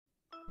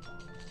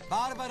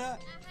Bárbara,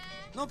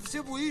 não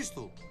percebo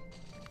isto.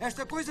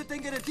 Esta coisa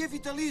tem garantia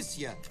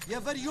vitalícia e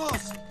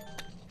avariou-se.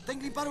 Tenho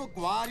que limpar o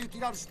aquário,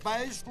 tirar os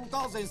peixes,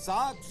 colocá-los em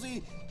sacos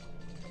e...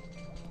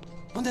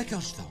 Onde é que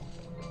eles estão?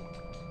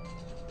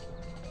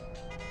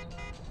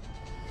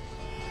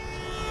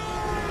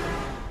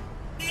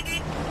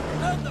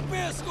 Anda,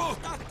 Pesco!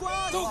 Está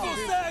quase! Tu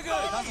consegues!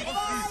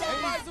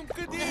 Só mais um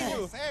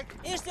bocadinho!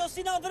 Este é o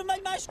sinal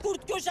vermelho mais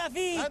curto que eu já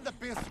vi! Anda,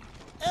 penso!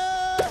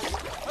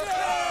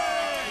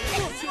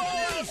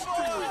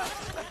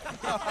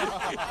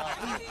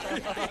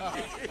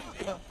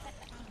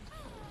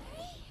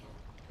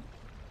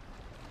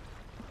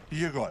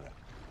 E agora?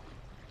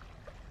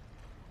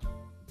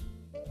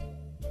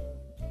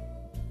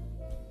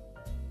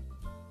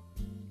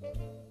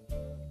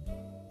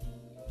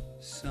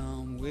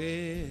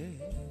 Somewhere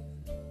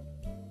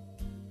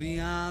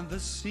beyond the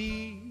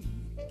sea,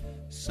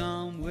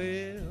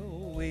 somewhere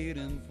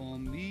waiting for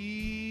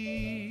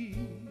me,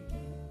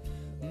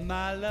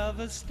 my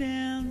lover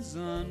stands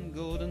on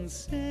golden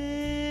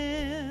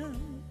sands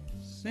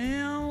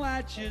and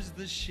watches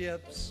the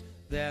ships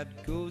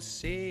that go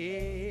sailing.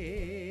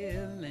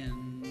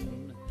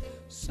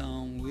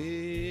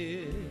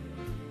 Somewhere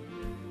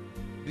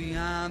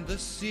beyond the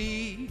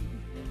sea,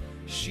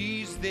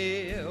 she's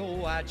there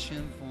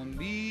watching for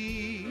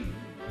me.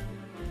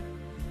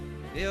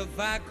 If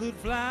I could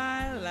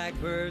fly like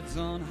birds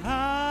on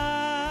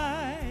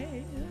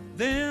high,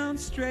 then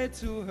straight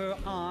to her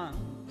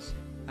arms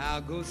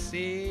I'll go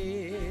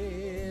sailing.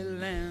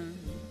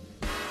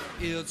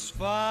 It's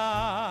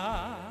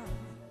far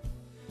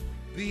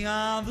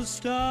beyond the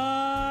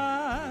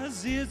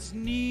stars, it's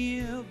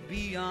near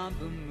beyond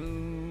the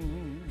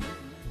moon.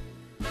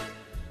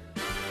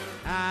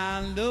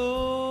 I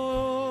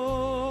know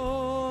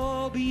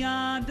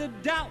beyond a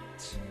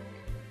doubt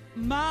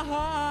my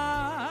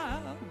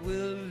heart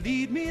will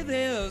lead me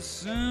there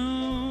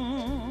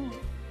soon.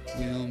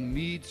 We'll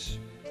meet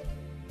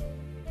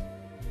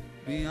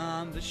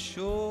beyond the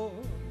shore,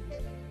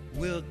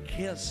 we'll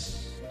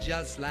kiss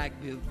just like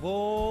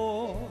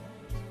before.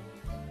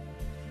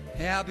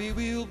 Happy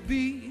we'll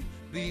be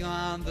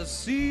beyond the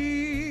sea,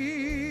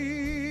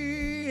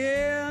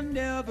 and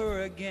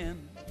never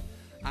again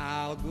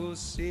I'll go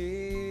sailing.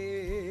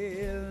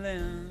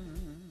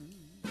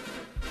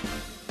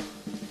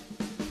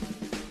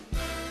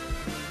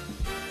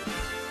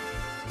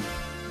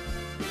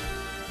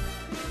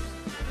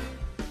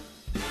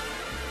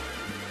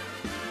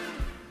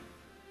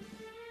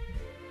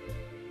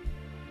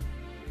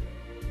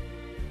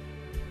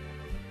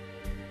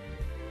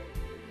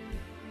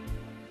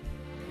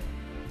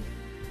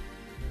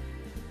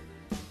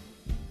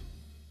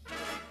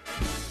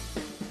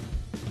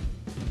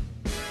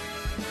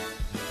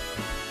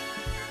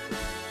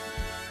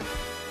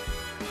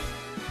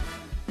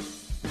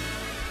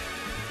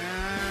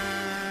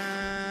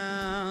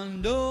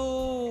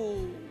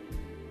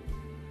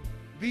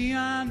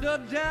 Beyond a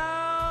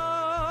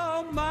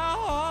doubt, my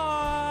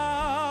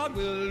heart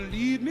will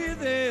lead me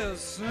there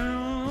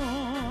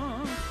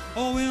soon.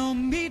 Oh, we'll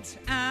meet,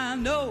 I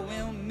know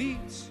we'll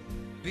meet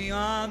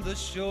beyond the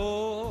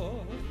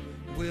shore.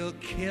 We'll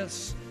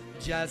kiss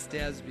just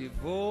as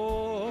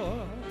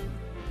before.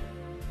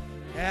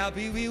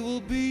 Happy we will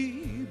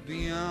be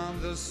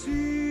beyond the sea,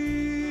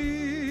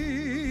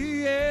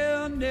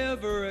 and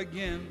never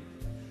again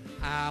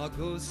I'll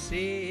go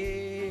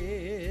sailing.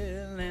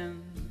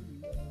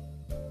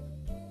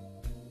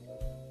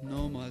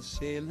 No more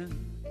sailing.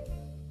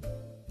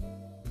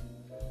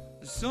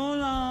 So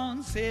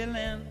long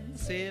sailing,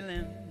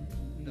 sailing.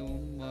 No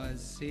more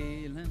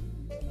sailing.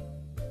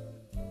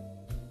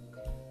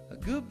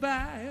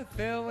 Goodbye,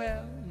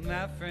 farewell,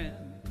 my friend.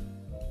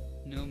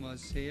 No more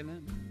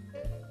sailing.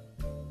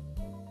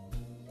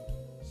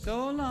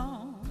 So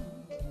long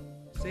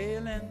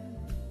sailing.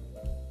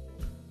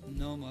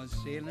 No more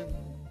sailing.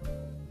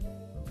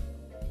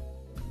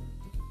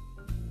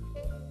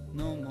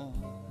 No more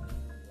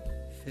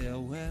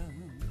farewell.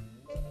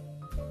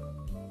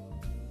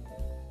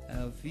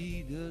 Auf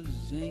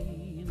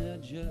Wiedersehen,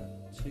 adieu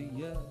to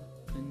you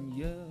and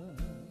you.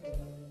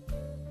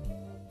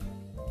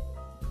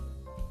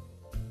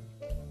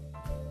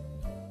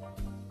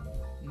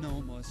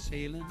 No more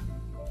sailing.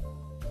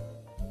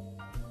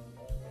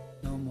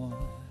 No more.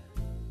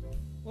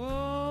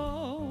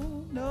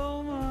 Oh,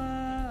 no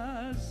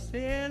more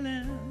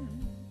sailing.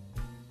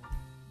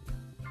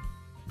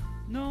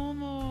 No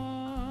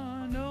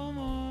more, no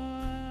more.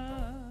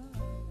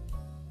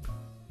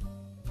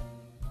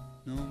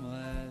 No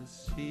more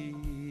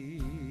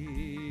sailing.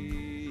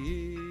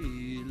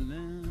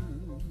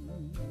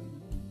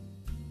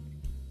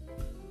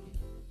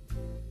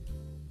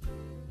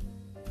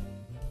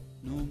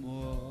 No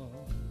more.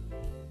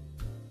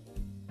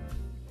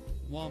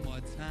 One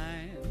more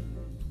time.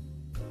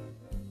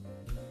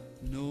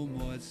 No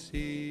more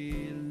sailing.